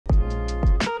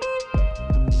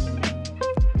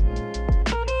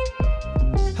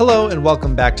Hello and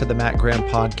welcome back to the Matt Graham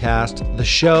Podcast, the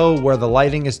show where the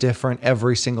lighting is different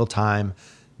every single time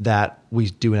that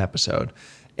we do an episode.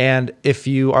 And if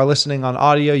you are listening on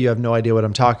audio, you have no idea what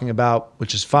I'm talking about,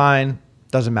 which is fine.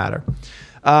 Doesn't matter.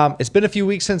 It's been a few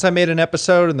weeks since I made an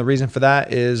episode, and the reason for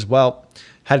that is, well,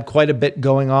 had quite a bit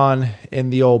going on in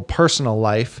the old personal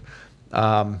life.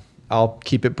 I'll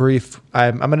keep it brief.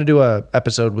 I'm going to do an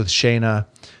episode with Shayna,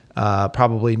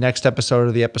 probably next episode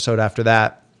or the episode after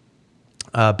that,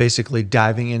 basically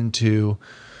diving into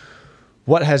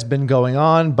what has been going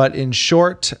on. But in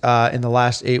short, in the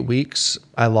last 8 weeks,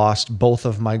 I lost both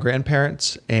of my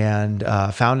grandparents and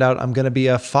found out I'm going to be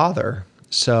a father.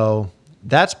 So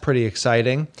that's pretty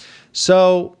exciting.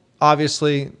 So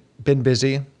obviously been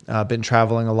busy, been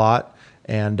traveling a lot.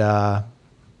 And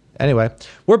anyway,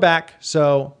 we're back.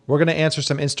 So we're going to answer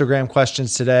some Instagram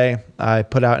questions today. I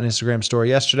put out an Instagram story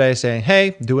yesterday saying,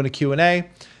 hey, doing a Q&A.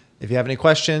 If you have any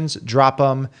questions, drop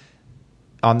them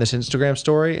on this Instagram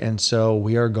story. And so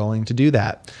we are going to do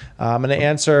that. I'm going to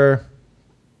answer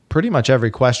pretty much every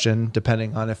question,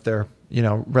 depending on if they're,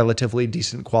 relatively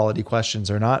decent quality questions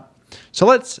or not. So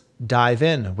let's dive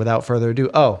in without further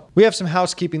ado. Oh, we have some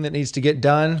housekeeping that needs to get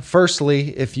done.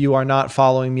 Firstly, if you are not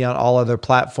following me on all other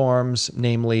platforms,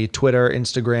 namely Twitter,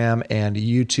 Instagram, and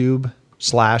YouTube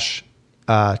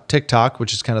 / TikTok,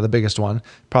 which is kind of the biggest one.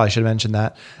 Probably should have mentioned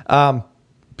that.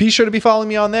 Be sure to be following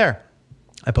me on there.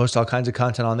 I post all kinds of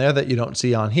content on there that you don't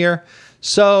see on here.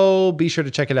 So be sure to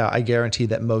check it out. I guarantee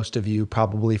that most of you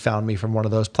probably found me from one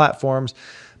of those platforms.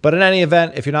 But in any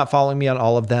event, if you're not following me on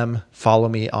all of them, follow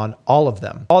me on all of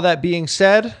them. All that being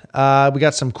said, we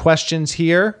got some questions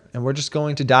here, and we're just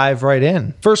going to dive right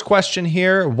in. First question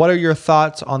here, what are your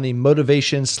thoughts on the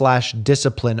motivation /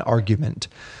 discipline argument?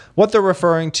 What they're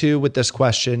referring to with this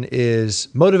question is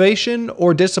motivation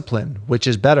or discipline. Which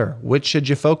is better? Which should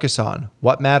you focus on?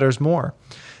 What matters more?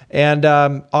 And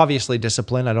obviously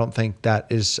discipline. I don't think that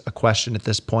is a question at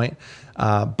this point.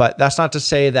 But that's not to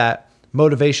say that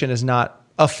motivation is not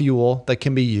a fuel that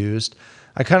can be used.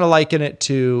 I kind of liken it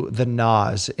to the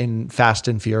NOS in Fast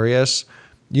and Furious.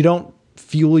 You don't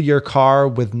fuel your car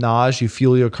with NOS, you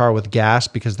fuel your car with gas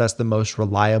because that's the most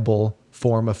reliable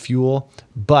form of fuel.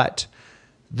 But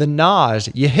the NOS,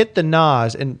 you hit the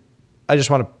NOS, and I just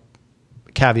want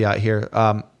to caveat here.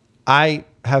 I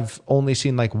have only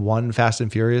seen like one Fast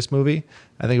and Furious movie.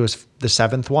 I think it was the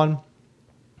 7th one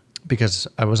because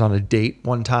I was on a date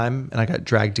one time and I got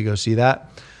dragged to go see that.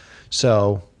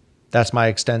 So that's my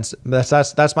extent.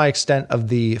 That's my extent of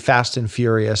the Fast and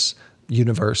Furious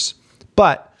universe.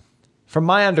 But from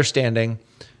my understanding,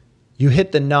 you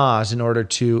hit the NOS in order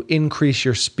to increase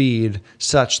your speed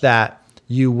such that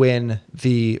you win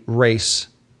the race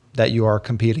that you are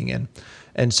competing in.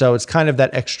 And so it's kind of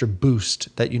that extra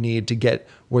boost that you need to get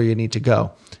where you need to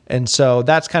go. And so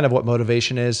that's kind of what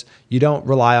motivation is. You don't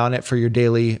rely on it for your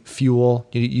daily fuel.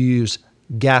 You use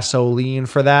gasoline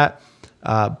for that.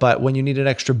 But when you need an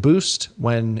extra boost,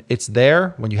 when it's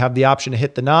there, when you have the option to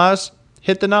hit the NOS,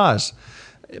 hit the NOS.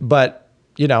 But,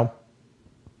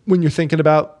 when you're thinking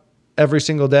about every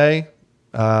single day,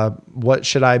 what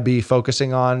should I be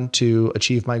focusing on to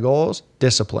achieve my goals?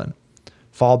 Discipline.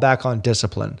 Fall back on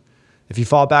discipline. If you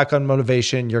fall back on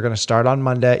motivation, you're going to start on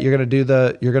Monday. You're going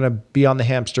to be on the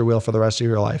hamster wheel for the rest of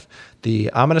your life.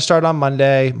 I'm going to start on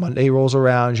Monday. Monday rolls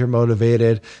around. You're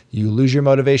motivated. You lose your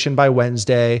motivation by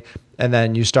Wednesday, and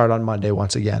then you start on Monday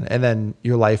once again. And then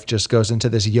your life just goes into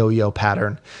this yo-yo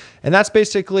pattern. And that's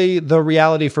basically the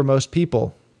reality for most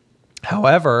people.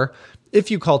 However,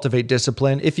 if you cultivate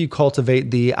discipline, if you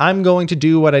cultivate I'm going to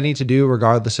do what I need to do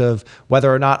regardless of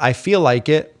whether or not I feel like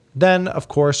it, then of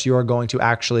course you are going to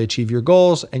actually achieve your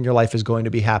goals and your life is going to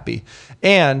be happy.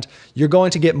 And you're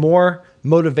going to get more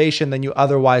motivation than you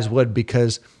otherwise would,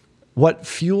 because what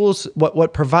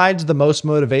provides the most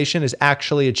motivation is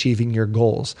actually achieving your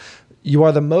goals. You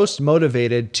are the most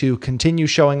motivated to continue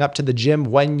showing up to the gym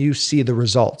when you see the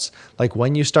results. Like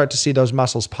when you start to see those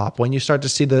muscles pop, when you start to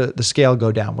see the scale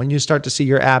go down, when you start to see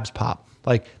your abs pop.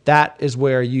 Like that is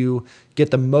where you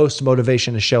get the most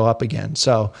motivation to show up again.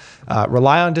 So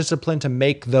rely on discipline to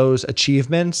make those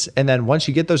achievements. And then once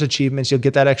you get those achievements, you'll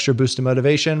get that extra boost of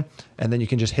motivation. And then you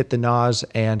can just hit the NOS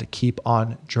and keep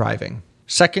on driving.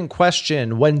 Second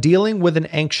question, when dealing with an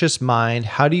anxious mind,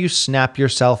 how do you snap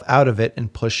yourself out of it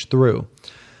and push through?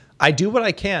 I do what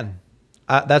I can.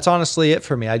 That's honestly it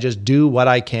for me. I just do what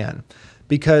I can.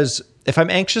 Because if I'm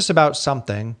anxious about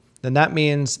something, then that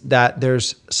means that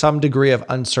there's some degree of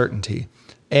uncertainty.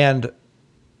 And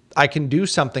I can do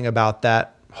something about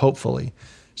that, hopefully.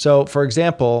 So for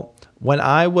example, when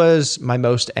I was my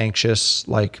most anxious,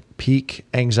 like peak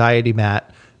anxiety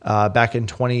Matt, back in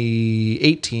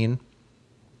 2018,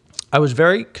 I was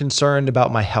very concerned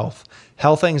about my health.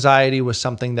 Health anxiety was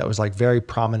something that was like very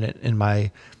prominent in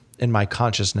my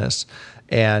consciousness.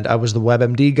 And I was the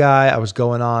WebMD guy. I was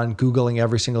going on Googling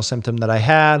every single symptom that I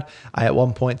had. I at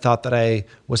one point thought that I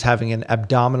was having an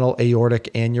abdominal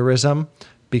aortic aneurysm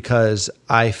because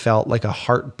I felt like a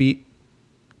heartbeat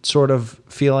sort of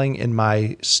feeling in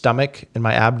my stomach, in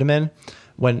my abdomen,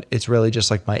 when it's really just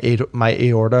like my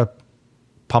aorta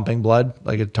pumping blood,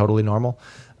 like it's totally normal.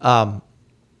 But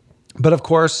of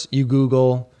course, you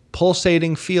Google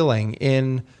pulsating feeling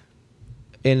in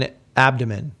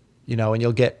abdomen, and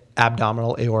you'll get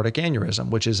abdominal aortic aneurysm,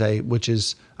 which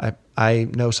is I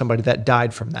know somebody that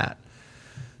died from that.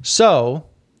 So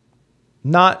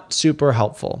not super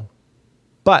helpful.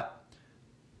 But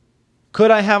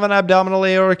could I have an abdominal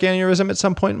aortic aneurysm at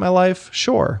some point in my life?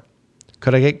 Sure.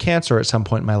 Could I get cancer at some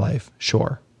point in my life?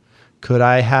 Sure. Could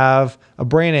I have a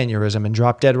brain aneurysm and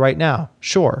drop dead right now?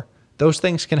 Sure. Those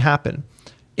things can happen.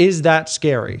 Is that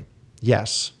scary?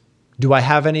 Yes. Do I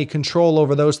have any control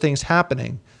over those things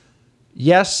happening?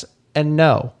 Yes and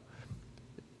no.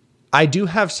 I do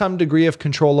have some degree of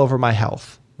control over my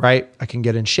health, right? I can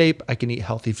get in shape. I can eat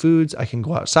healthy foods. I can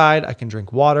go outside. I can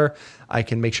drink water. I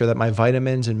can make sure that my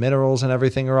vitamins and minerals and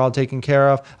everything are all taken care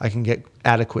of. I can get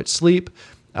adequate sleep.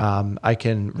 I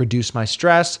can reduce my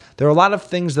stress. There are a lot of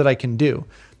things that I can do.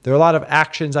 There are a lot of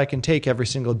actions I can take every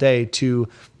single day to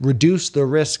reduce the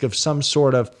risk of some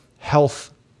sort of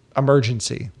health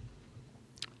emergency.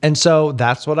 And so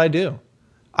that's what I do.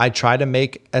 I try to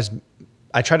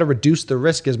reduce the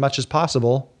risk as much as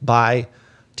possible by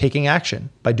taking action,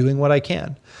 by doing what I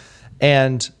can.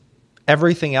 And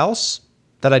everything else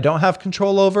that I don't have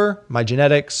control over, my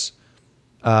genetics,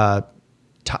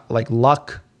 like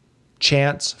luck,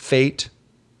 chance, fate,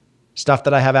 stuff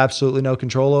that I have absolutely no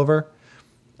control over,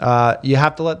 you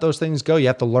have to let those things go. You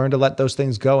have to learn to let those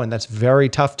things go. And that's very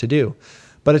tough to do.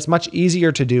 But it's much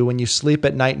easier to do when you sleep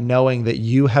at night knowing that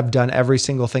you have done every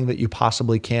single thing that you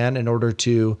possibly can in order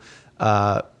to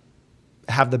have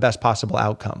the best possible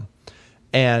outcome.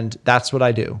 And that's what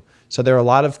I do. So there are a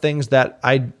lot of things that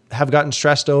I have gotten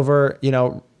stressed over,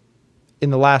 in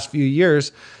the last few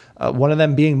years, one of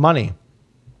them being money.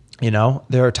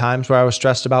 There are times where I was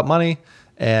stressed about money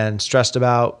and stressed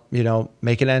about,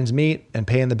 making ends meet and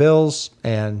paying the bills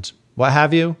and what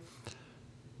have you.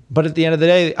 But at the end of the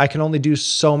day, I can only do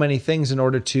so many things in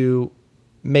order to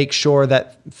make sure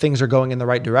that things are going in the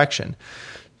right direction.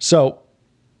 So,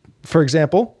 for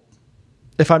example,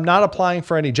 if I'm not applying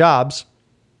for any jobs,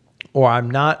 or I'm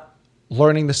not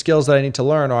learning the skills that I need to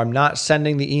learn, or I'm not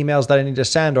sending the emails that I need to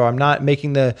send, or I'm not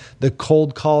making the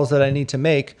cold calls that I need to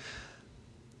make,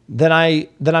 then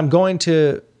I'm going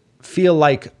to feel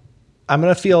like I'm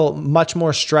going to feel much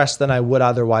more stressed than I would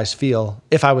otherwise feel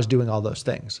if I was doing all those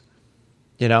things.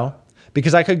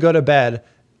 Because I could go to bed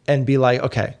and be like,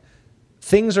 okay,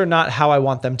 things are not how I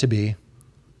want them to be,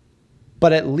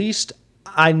 but at least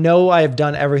I know I have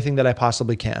done everything that I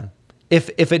possibly can.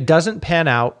 If it doesn't pan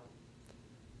out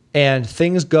and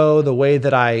things go the way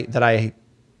that I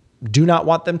do not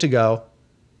want them to go,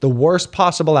 the worst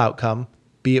possible outcome,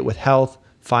 be it with health,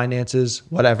 finances,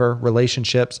 whatever,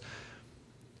 relationships,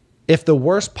 if the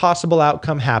worst possible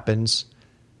outcome happens,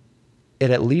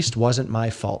 it at least wasn't my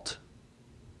fault.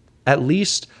 At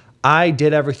least I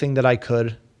did everything that I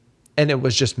could, and it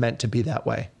was just meant to be that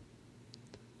way.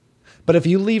 But if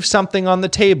you leave something on the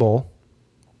table,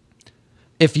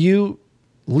 if you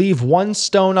leave one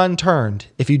stone unturned,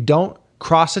 if you don't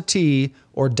cross a T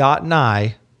or dot an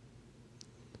I,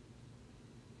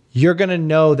 you're going to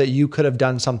know that you could have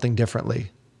done something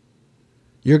differently.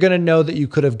 You're going to know that you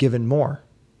could have given more.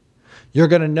 You're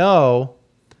going to know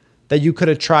that you could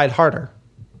have tried harder.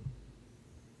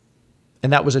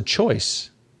 And that was a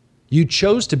choice. You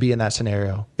chose to be in that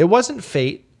scenario. It wasn't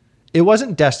fate. It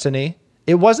wasn't destiny.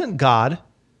 It wasn't God.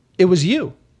 It was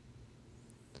you.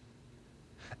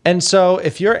 And so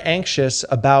if you're anxious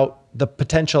about the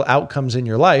potential outcomes in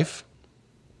your life,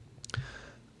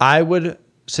 I would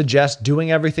suggest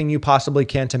doing everything you possibly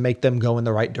can to make them go in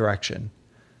the right direction.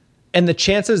 And the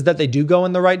chances that they do go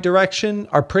in the right direction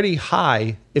are pretty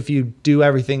high if you do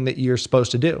everything that you're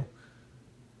supposed to do.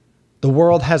 The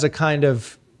world has a kind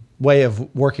of way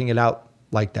of working it out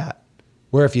like that,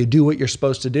 where if you do what you're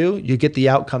supposed to do, you get the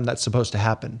outcome that's supposed to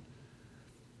happen.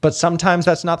 But sometimes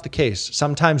that's not the case.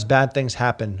 Sometimes bad things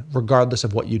happen regardless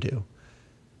of what you do.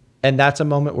 And that's a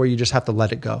moment where you just have to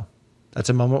let it go. That's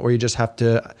a moment where you just have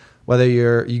to, whether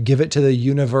you give it to the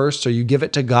universe, or you give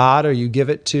it to God, or you give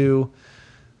it to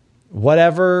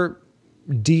whatever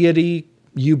deity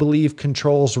you believe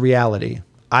controls reality.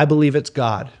 I believe it's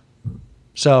God.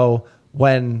 So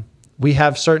when we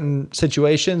have certain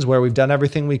situations where we've done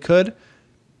everything we could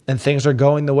and things are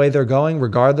going the way they're going,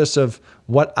 regardless of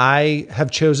what I have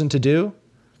chosen to do,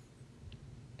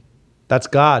 that's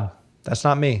God. That's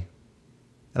not me.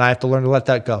 And I have to learn to let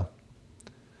that go.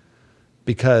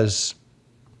 Because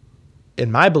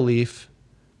in my belief,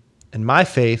 in my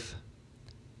faith,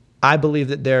 I believe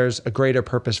that there's a greater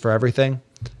purpose for everything,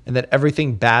 and that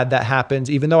everything bad that happens,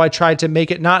 even though I tried to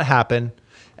make it not happen,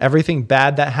 everything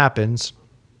bad that happens,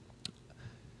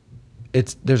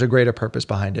 there's a greater purpose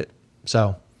behind it.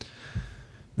 So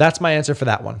that's my answer for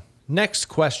that one. Next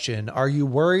question. Are you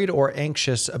worried or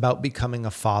anxious about becoming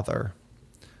a father?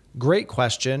 Great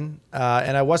question.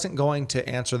 And I wasn't going to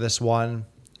answer this one,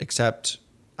 except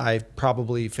I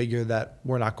probably figured that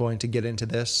we're not going to get into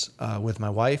this with my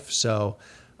wife. So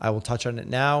I will touch on it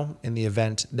now in the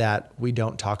event that we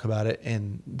don't talk about it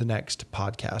in the next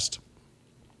podcast.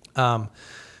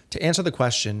 To answer the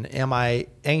question, am I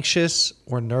anxious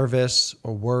or nervous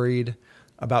or worried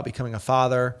about becoming a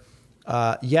father?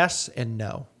 Yes and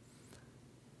no.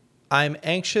 I'm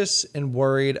anxious and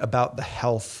worried about the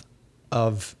health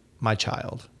of my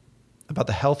child, about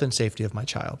the health and safety of my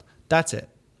child. That's it.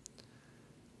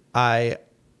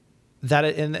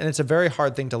 And it's a very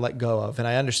hard thing to let go of. And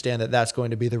I understand that that's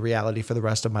going to be the reality for the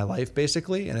rest of my life,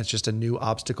 basically. And it's just a new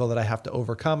obstacle that I have to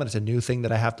overcome. And it's a new thing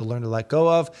that I have to learn to let go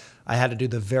of. I had to do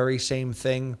the very same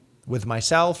thing with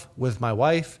myself, with my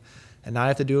wife, and now I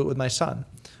have to do it with my son,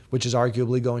 which is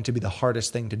arguably going to be the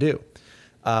hardest thing to do.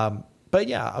 But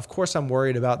yeah, of course I'm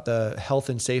worried about the health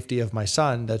and safety of my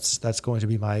son. That's going to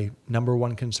be my number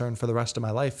one concern for the rest of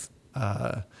my life.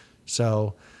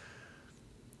 So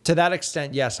to that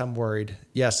extent, yes, I'm worried.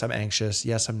 Yes, I'm anxious.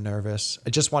 Yes, I'm nervous. I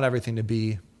just want everything to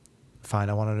be fine.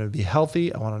 I want him to be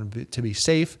healthy. I want him to be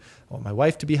safe. I want my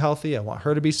wife to be healthy. I want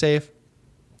her to be safe.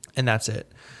 And that's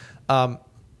it. Am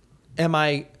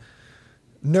I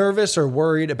nervous or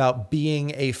worried about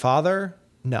being a father?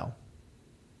 No,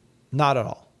 not at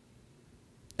all.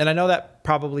 And I know that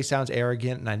probably sounds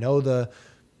arrogant. And I know the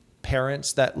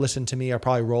parents that listen to me are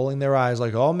probably rolling their eyes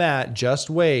like, oh, Matt, just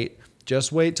wait.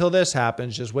 Just wait till this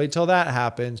happens. Just wait till that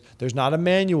happens. There's not a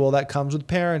manual that comes with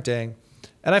parenting.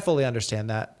 And I fully understand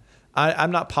that.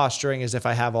 I'm not posturing as if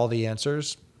I have all the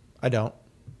answers. I don't.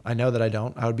 I know that I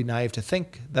don't. I would be naive to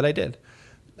think that I did.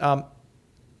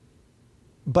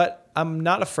 But I'm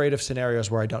not afraid of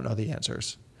scenarios where I don't know the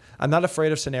answers. I'm not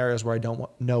afraid of scenarios where I don't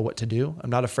know what to do. I'm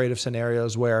not afraid of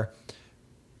scenarios where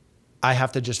I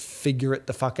have to just figure it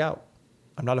the fuck out.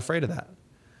 I'm not afraid of that.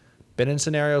 Been in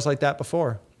scenarios like that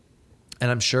before. And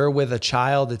I'm sure with a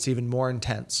child, it's even more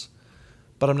intense.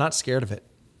 But I'm not scared of it.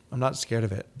 I'm not scared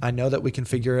of it. I know that we can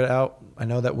figure it out. I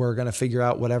know that we're going to figure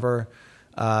out whatever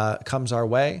comes our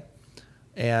way.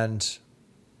 And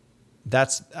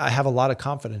I have a lot of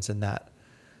confidence in that.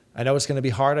 I know it's going to be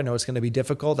hard. I know it's going to be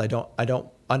difficult. I don't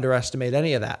underestimate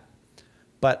any of that.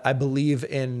 But I believe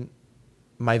in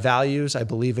my values. I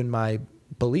believe in my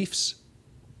beliefs.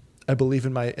 I believe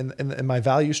in my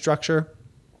value structure.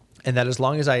 And that as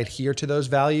long as I adhere to those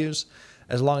values,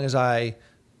 as long as I,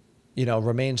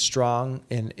 remain strong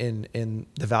in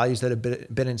the values that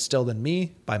have been instilled in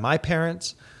me by my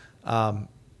parents, then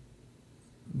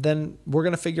we're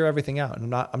going to figure everything out.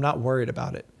 And I'm not worried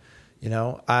about it.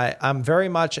 I'm very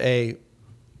much a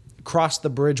cross the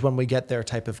bridge when we get there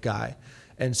type of guy.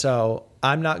 And so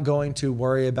I'm not going to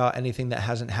worry about anything that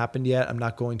hasn't happened yet. I'm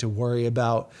not going to worry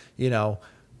about,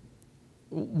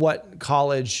 what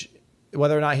college,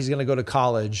 whether or not he's going to go to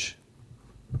college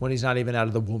when he's not even out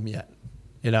of the womb yet.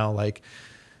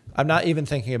 I'm not even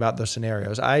thinking about those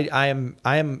scenarios.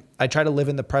 I try to live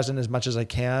in the present as much as I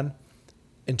can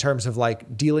in terms of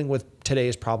dealing with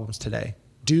today's problems today.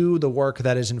 Do the work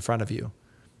that is in front of you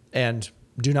and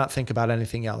do not think about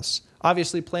anything else.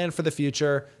 Obviously plan for the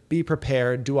future, be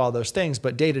prepared, do all those things.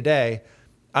 But day to day,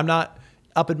 I'm not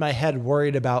up in my head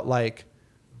worried about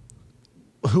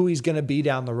who he's going to be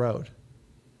down the road.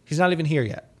 He's not even here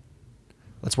yet.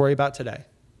 Let's worry about today.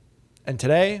 And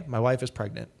today, my wife is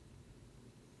pregnant.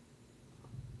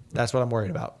 That's what I'm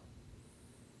worried about.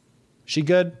 She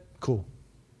good? Cool.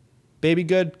 Baby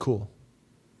good? Cool.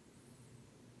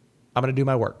 I'm going to do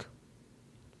my work.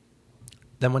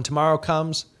 Then when tomorrow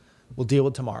comes, we'll deal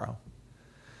with tomorrow.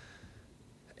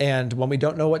 And when we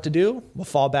don't know what to do, we'll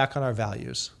fall back on our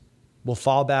values. We'll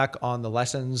fall back on the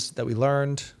lessons that we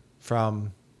learned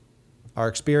from our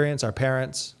experience, our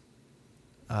parents,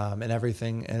 and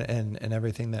everything and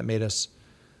everything that made us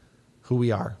who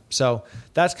we are. So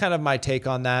that's kind of my take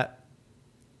on that.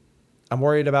 I'm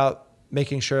worried about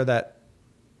making sure that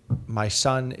my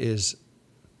son is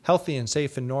healthy and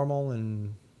safe and normal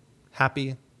and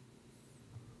happy.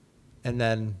 And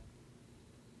then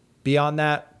beyond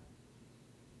that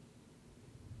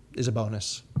is a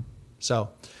bonus. So,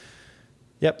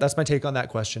 yep, that's my take on that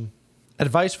question.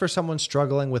 Advice for someone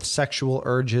struggling with sexual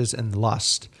urges and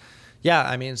lust. Yeah,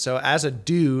 I mean, so as a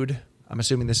dude, I'm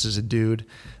assuming this is a dude,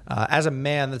 as a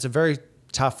man, that's a very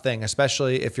tough thing,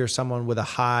 especially if you're someone with a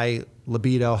high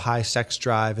libido, high sex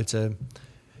drive. It's a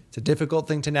difficult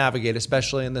thing to navigate,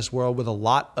 especially in this world with a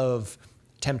lot of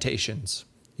temptations.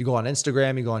 You go on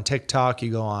Instagram, you go on TikTok,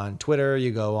 you go on Twitter,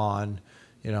 you go on,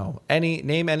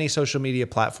 name any social media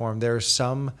platform. There's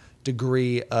some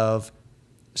degree of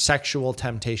sexual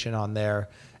temptation on there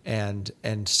and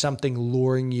something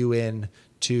luring you in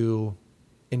to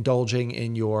indulging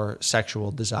in your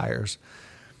sexual desires.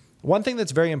 One thing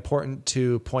that's very important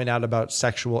to point out about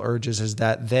sexual urges is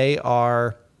that they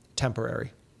are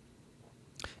temporary.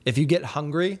 If you get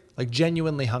hungry, like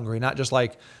genuinely hungry, not just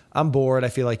like, I'm bored, I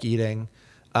feel like eating.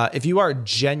 If you are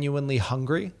genuinely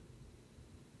hungry,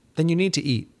 then you need to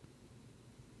eat,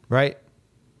 right?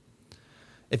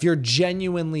 If you're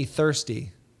genuinely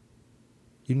thirsty,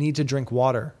 you need to drink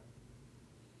water.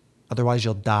 Otherwise,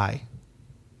 you'll die.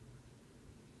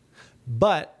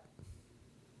 But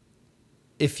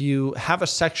if you have a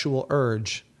sexual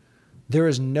urge, there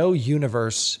is no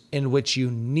universe in which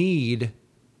you need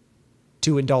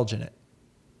to indulge in it.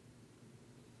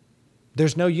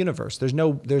 There's no universe. There's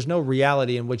no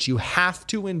reality in which you have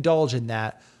to indulge in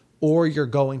that or you're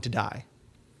going to die.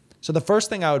 So the first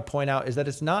thing I would point out is that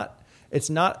it's not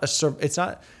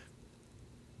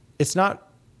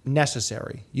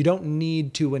necessary. You don't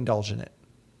need to indulge in it.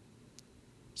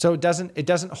 So it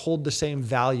doesn't hold the same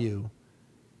value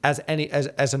as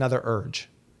another urge.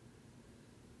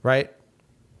 Right?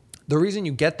 The reason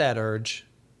you get that urge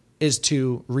is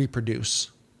to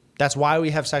reproduce. That's why we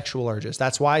have sexual urges.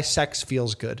 That's why sex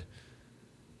feels good.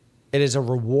 It is a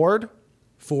reward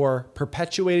for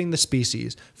perpetuating the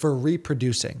species, for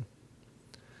reproducing.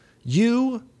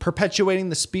 You perpetuating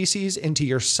the species into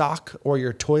your sock or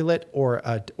your toilet or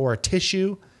a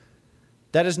tissue,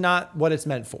 that is not what it's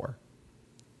meant for.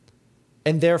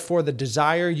 And therefore, the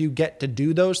desire you get to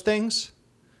do those things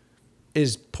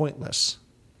is pointless.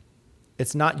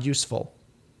 It's not useful,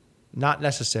 not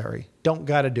necessary. Don't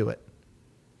got to do it.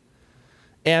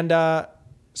 And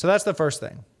so that's the first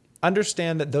thing.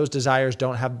 Understand that those desires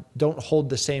don't hold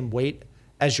the same weight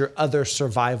as your other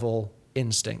survival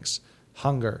instincts: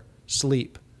 hunger,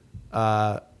 sleep,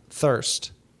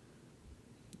 thirst.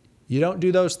 You don't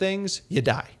do those things, you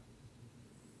die.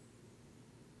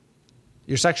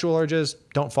 Your sexual urges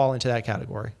don't fall into that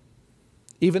category,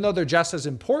 even though they're just as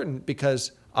important,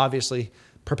 because obviously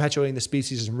perpetuating the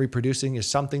species and reproducing is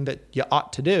something that you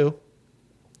ought to do.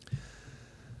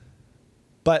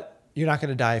 But you're not going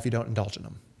to die if you don't indulge in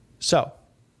them. So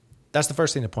that's the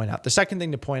first thing to point out. The second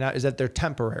thing to point out is that they're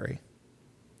temporary.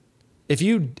 If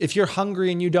you're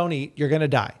hungry and you don't eat, you're going to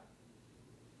die.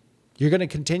 You're going to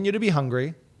continue to be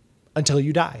hungry until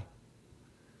you die.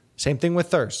 Same thing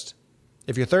with thirst.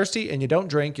 If you're thirsty and you don't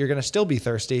drink, you're going to still be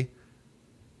thirsty,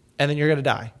 and then you're going to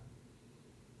die.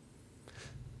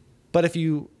 But if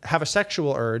you have a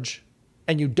sexual urge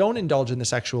and you don't indulge in the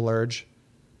sexual urge,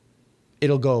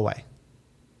 it'll go away.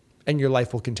 And your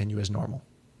life will continue as normal.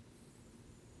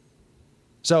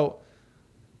 So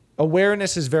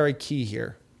awareness is very key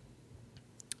here.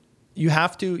 You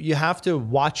have to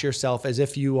watch yourself as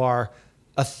if you are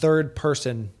a third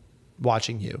person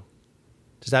watching you.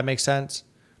 Does that make sense?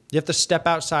 You have to step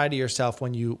outside of yourself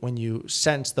when you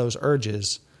sense those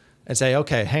urges and say,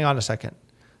 okay, hang on a second.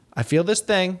 I feel this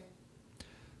thing.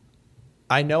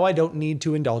 I know I don't need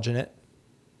to indulge in it.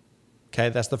 Okay,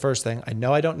 that's the first thing. I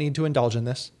know I don't need to indulge in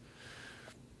this.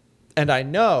 And I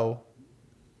know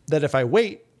that if I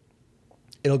wait,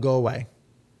 it'll go away.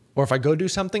 Or if I go do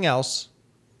something else,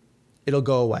 it'll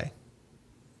go away.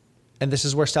 And this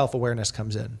is where self-awareness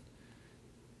comes in.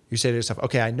 You say to yourself,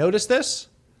 okay, I notice this.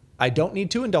 I don't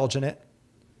need to indulge in it.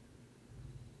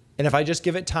 And if I just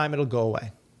give it time, it'll go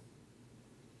away.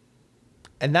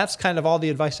 And that's kind of all the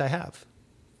advice I have.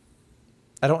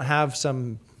 I don't have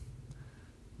some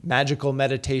magical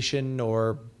meditation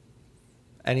or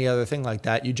any other thing like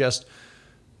that. You just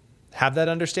have that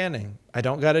understanding. I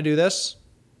don't got to do this.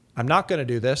 I'm not going to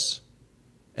do this.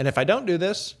 And if I don't do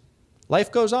this,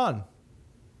 life goes on.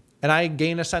 And I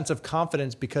gain a sense of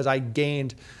confidence because I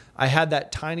had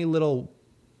that tiny little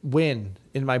win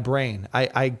in my brain.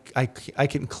 I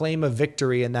can claim a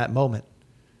victory in that moment.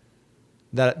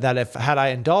 That if had I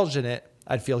indulged in it,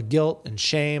 I'd feel guilt and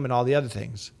shame and all the other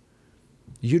things.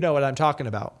 You know what I'm talking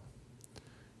about,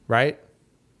 right?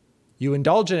 You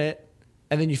indulge in it,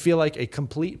 and then you feel like a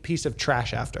complete piece of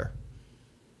trash after.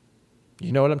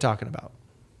 You know what I'm talking about.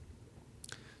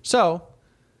 So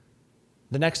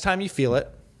the next time you feel it,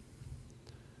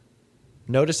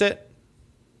 notice it,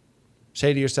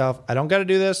 say to yourself, I don't got to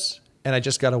do this, and I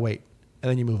just got to wait. And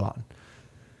then you move on.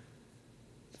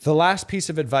 The last piece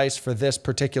of advice for this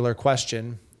particular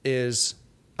question is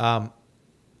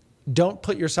don't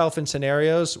put yourself in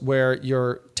scenarios where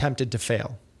you're tempted to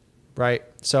fail, right?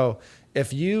 So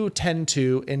if you tend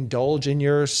to indulge in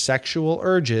your sexual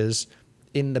urges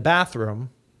in the bathroom,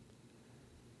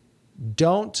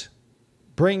 don't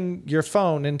bring your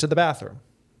phone into the bathroom,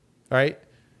 right?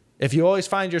 If you always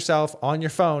find yourself on your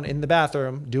phone in the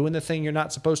bathroom doing the thing you're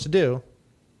not supposed to do,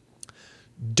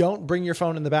 don't bring your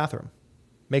phone in the bathroom.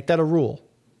 Make that a rule.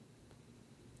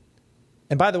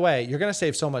 And by the way, you're going to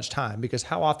save so much time, because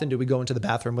how often do we go into the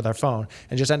bathroom with our phone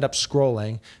and just end up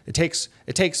scrolling? It takes,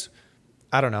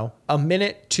 I don't know, a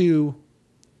minute to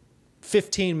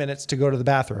 15 minutes to go to the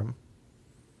bathroom.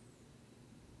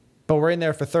 But we're in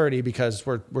there for 30 because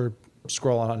we're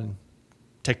scrolling on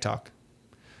TikTok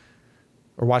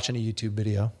or watching a YouTube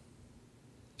video.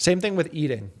 Same thing with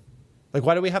eating. Like,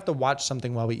 why do we have to watch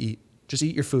something while we eat? Just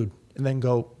eat your food and then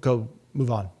go move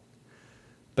on.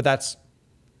 But that's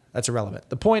irrelevant.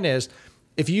 The point is,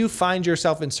 if you find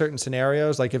yourself in certain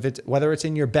scenarios, like whether it's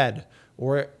in your bed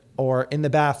or in the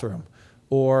bathroom,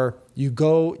 or you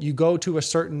go to a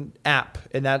certain app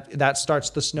and that starts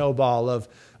the snowball of,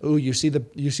 ooh, you see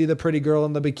the pretty girl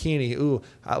in the bikini. Ooh,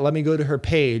 let me go to her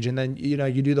page. And then,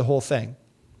 you do the whole thing.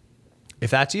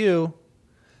 If that's you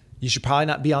should probably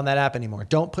not be on that app anymore.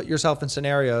 Don't put yourself in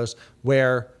scenarios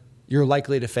where you're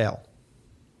likely to fail.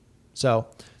 So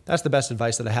that's the best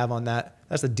advice that I have on that.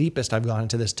 That's the deepest I've gone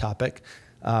into this topic.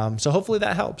 So hopefully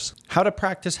that helps. How to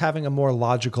practice having a more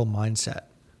logical mindset.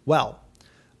 Well,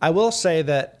 I will say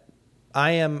that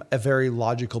I am a very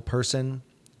logical person,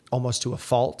 almost to a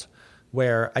fault,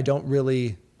 where I don't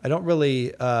really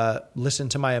listen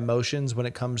to my emotions when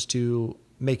it comes to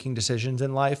making decisions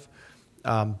in life.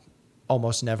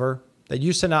 Almost never. That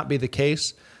used to not be the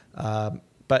case.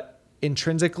 But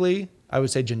intrinsically, I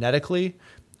would say genetically,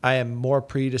 I am more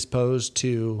predisposed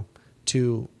to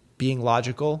being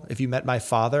logical. If you met my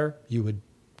father, you would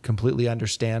completely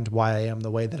understand why I am the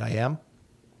way that I am.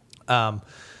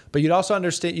 But you'd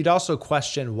also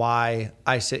question why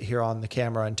I sit here on the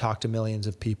camera and talk to millions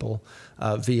of people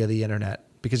via the internet.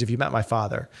 Because if you met my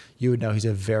father, you would know he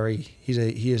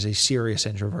is a serious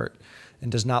introvert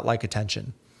and does not like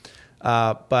attention.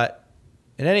 But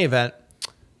in any event,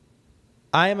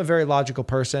 I am a very logical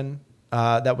person.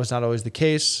 That was not always the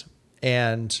case.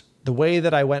 And the way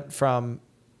that I went from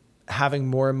having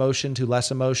more emotion to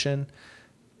less emotion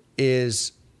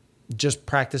is just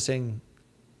practicing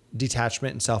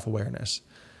detachment and self-awareness.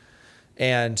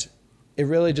 And it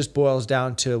really just boils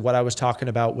down to what I was talking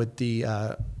about with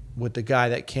the guy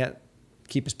that can't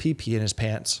keep his pee-pee in his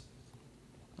pants.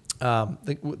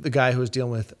 The guy who was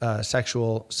dealing with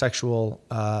sexual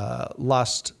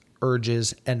lust,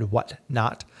 urges, and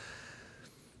whatnot.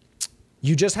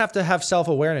 You just have to have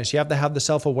self-awareness. You have to have the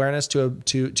self-awareness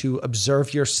to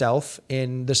observe yourself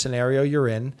in the scenario you're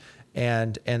in,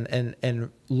 and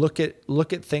look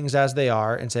at things as they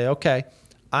are and say, okay,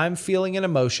 I'm feeling an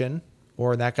emotion,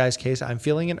 or in that guy's case, I'm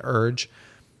feeling an urge,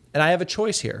 and I have a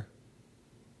choice here,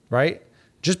 right?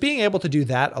 Just being able to do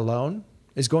that alone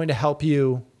is going to help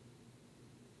you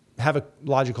have a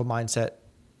logical mindset.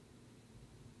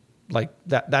 Like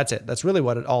that's it. That's really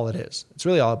all it is. It's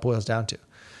really all it boils down to.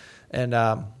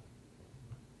 And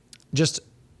just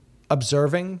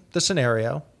observing the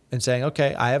scenario and saying,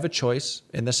 okay, I have a choice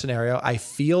in this scenario. I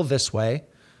feel this way.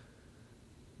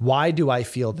 Why do I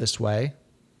feel this way?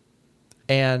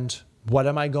 And what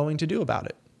am I going to do about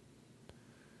it?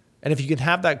 And if you can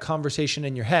have that conversation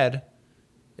in your head,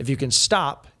 if you can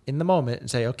stop in the moment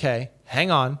and say, okay,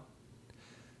 hang on.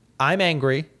 I'm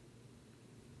angry.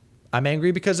 I'm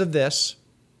angry because of this.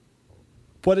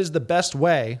 What is the best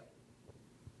way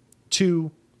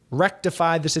to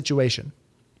rectify the situation?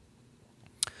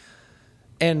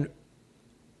 And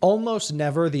almost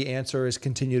never the answer is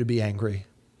continue to be angry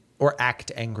or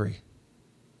act angry.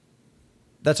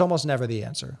 That's almost never the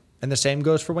answer. And the same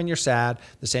goes for when you're sad.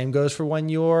 The same goes for when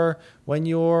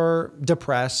you're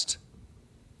depressed.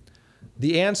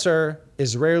 The answer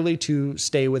is rarely to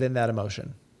stay within that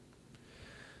emotion.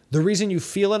 The reason you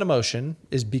feel an emotion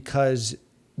is because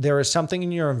there is something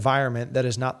in your environment that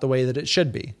is not the way that it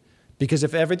should be. Because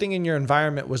if everything in your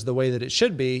environment was the way that it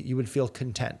should be, you would feel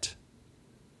content,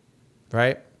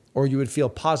 right? Or you would feel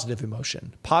positive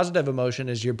emotion. Positive emotion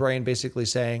is your brain basically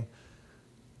saying,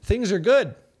 things are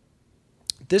good.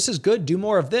 This is good. Do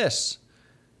more of this.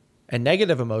 And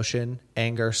negative emotion,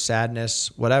 anger,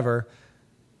 sadness, whatever,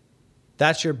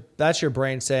 That's your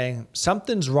brain saying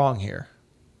something's wrong here.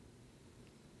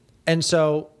 And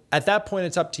so at that point,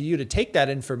 it's up to you to take that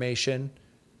information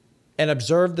and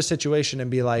observe the situation and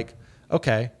be like,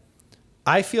 okay,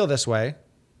 I feel this way.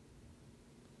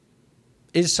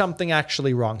 Is something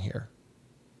actually wrong here?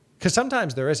 Because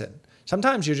sometimes there isn't.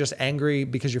 Sometimes you're just angry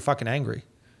because you're fucking angry.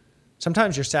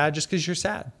 Sometimes you're sad just because you're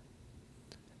sad.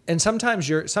 And sometimes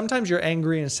you're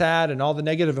angry and sad and all the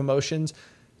negative emotions,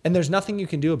 and there's nothing you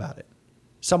can do about it.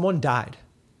 Someone died.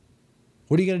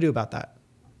 What are you going to do about that?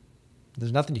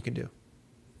 There's nothing you can do.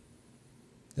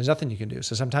 There's nothing you can do.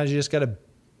 So sometimes you just got to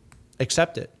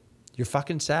accept it. You're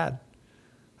fucking sad.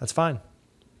 That's fine.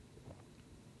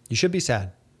 You should be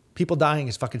sad. People dying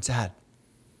is fucking sad.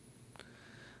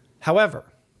 However,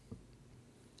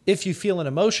 if you feel an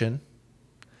emotion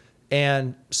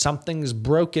and something's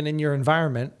broken in your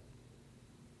environment,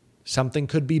 something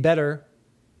could be better,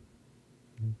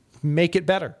 make it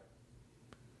better.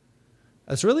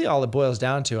 That's really all it boils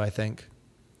down to, I think.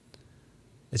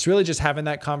 It's really just having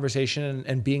that conversation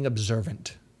and being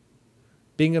observant.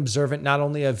 Being observant not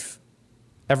only of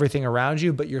everything around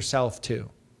you, but yourself too.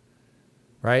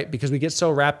 Right? Because we get so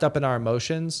wrapped up in our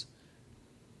emotions,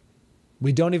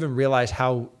 we don't even realize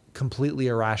how completely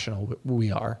irrational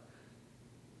we are.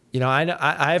 You know,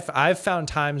 I've found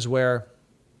times where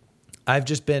I've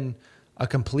just been a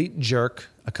complete jerk,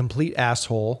 a complete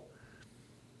asshole.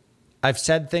 I've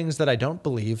said things that I don't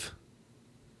believe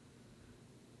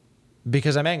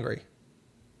because I'm angry,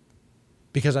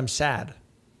 because I'm sad.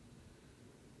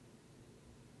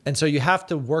 And so you have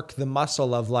to work the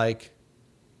muscle of like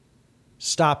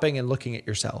stopping and looking at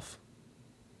yourself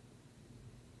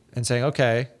and saying,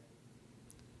 okay,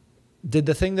 did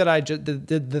the thing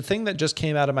that just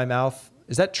came out of my mouth,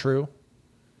 is that true?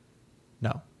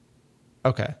 No.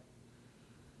 Okay.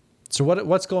 So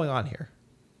what's going on here?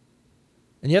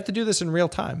 And you have to do this in real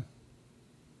time.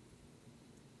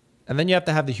 And then you have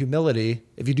to have the humility.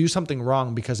 If you do something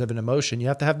wrong because of an emotion, you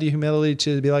have to have the humility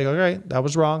to be like, all right, that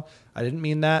was wrong. I didn't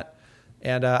mean that.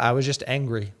 And I was just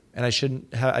angry. And I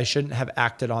shouldn't have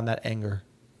acted on that anger.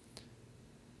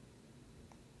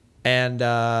 And,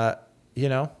 you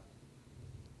know,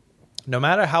 no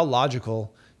matter how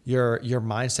logical your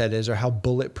mindset is or how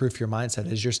bulletproof your mindset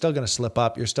is, you're still going to slip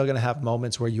up. You're still going to have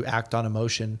moments where you act on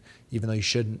emotion, even though you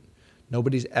shouldn't.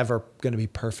 Nobody's ever going to be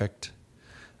perfect.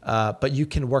 But you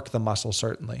can work the muscle,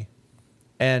 certainly.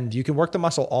 And you can work the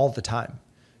muscle all the time,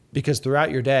 because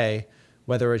throughout your day,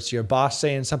 whether it's your boss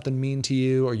saying something mean to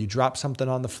you, or you drop something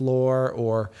on the floor,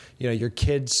 or, you know, your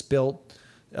kids spilled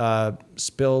fucking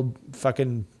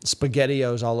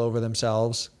SpaghettiOs all over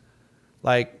themselves,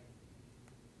 like,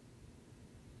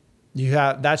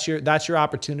 that's your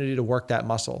opportunity to work that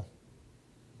muscle.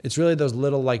 It's really those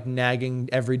little like nagging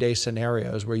everyday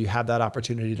scenarios where you have that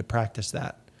opportunity to practice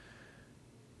that.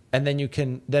 And then you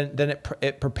can, then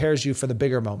it prepares you for the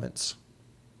bigger moments,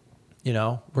 you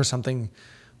know,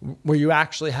 where you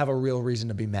actually have a real reason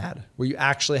to be mad, where you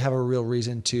actually have a real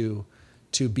reason to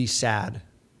be sad.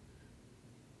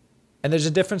 And there's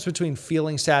a difference between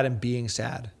feeling sad and being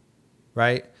sad,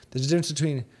 right? There's a difference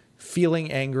between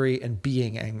feeling angry and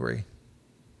being angry.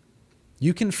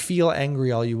 You can feel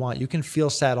angry all you want. You can feel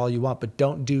sad all you want, but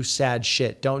don't do sad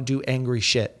shit. Don't do angry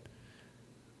shit.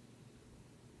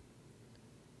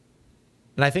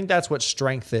 And I think that's what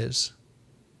strength is.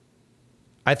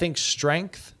 I think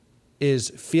strength is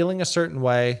feeling a certain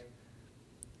way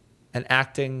and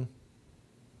acting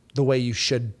the way you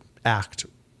should act,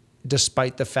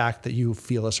 despite the fact that you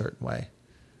feel a certain way.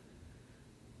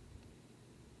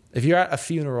 If you're at a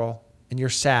funeral and you're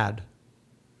sad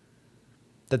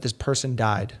that this person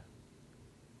died,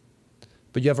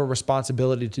 but you have a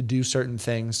responsibility to do certain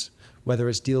things, whether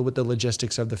it's deal with the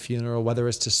logistics of the funeral, whether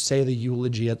it's to say the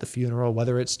eulogy at the funeral,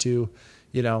 whether it's to,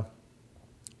 you know,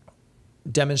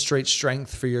 demonstrate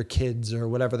strength for your kids or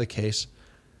whatever the case.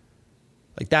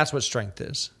 Like, that's what strength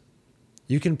is.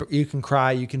 You can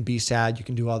cry, you can be sad, you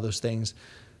can do all those things,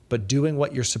 but doing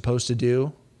what you're supposed to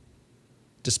do,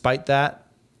 despite that,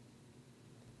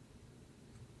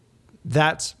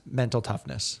 that's mental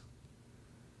toughness.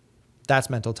 That's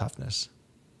mental toughness.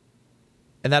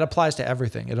 And that applies to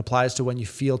everything. It applies to when you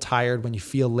feel tired, when you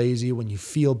feel lazy, when you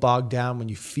feel bogged down, when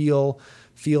you feel.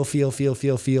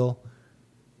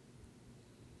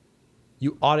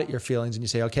 You audit your feelings and you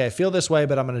say, okay, I feel this way,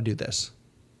 but I'm going to do this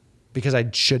because I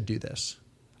should do this.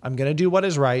 I'm going to do what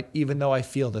is right, even though I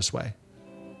feel this way.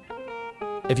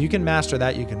 If you can master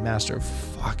that, you can master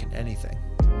fucking anything.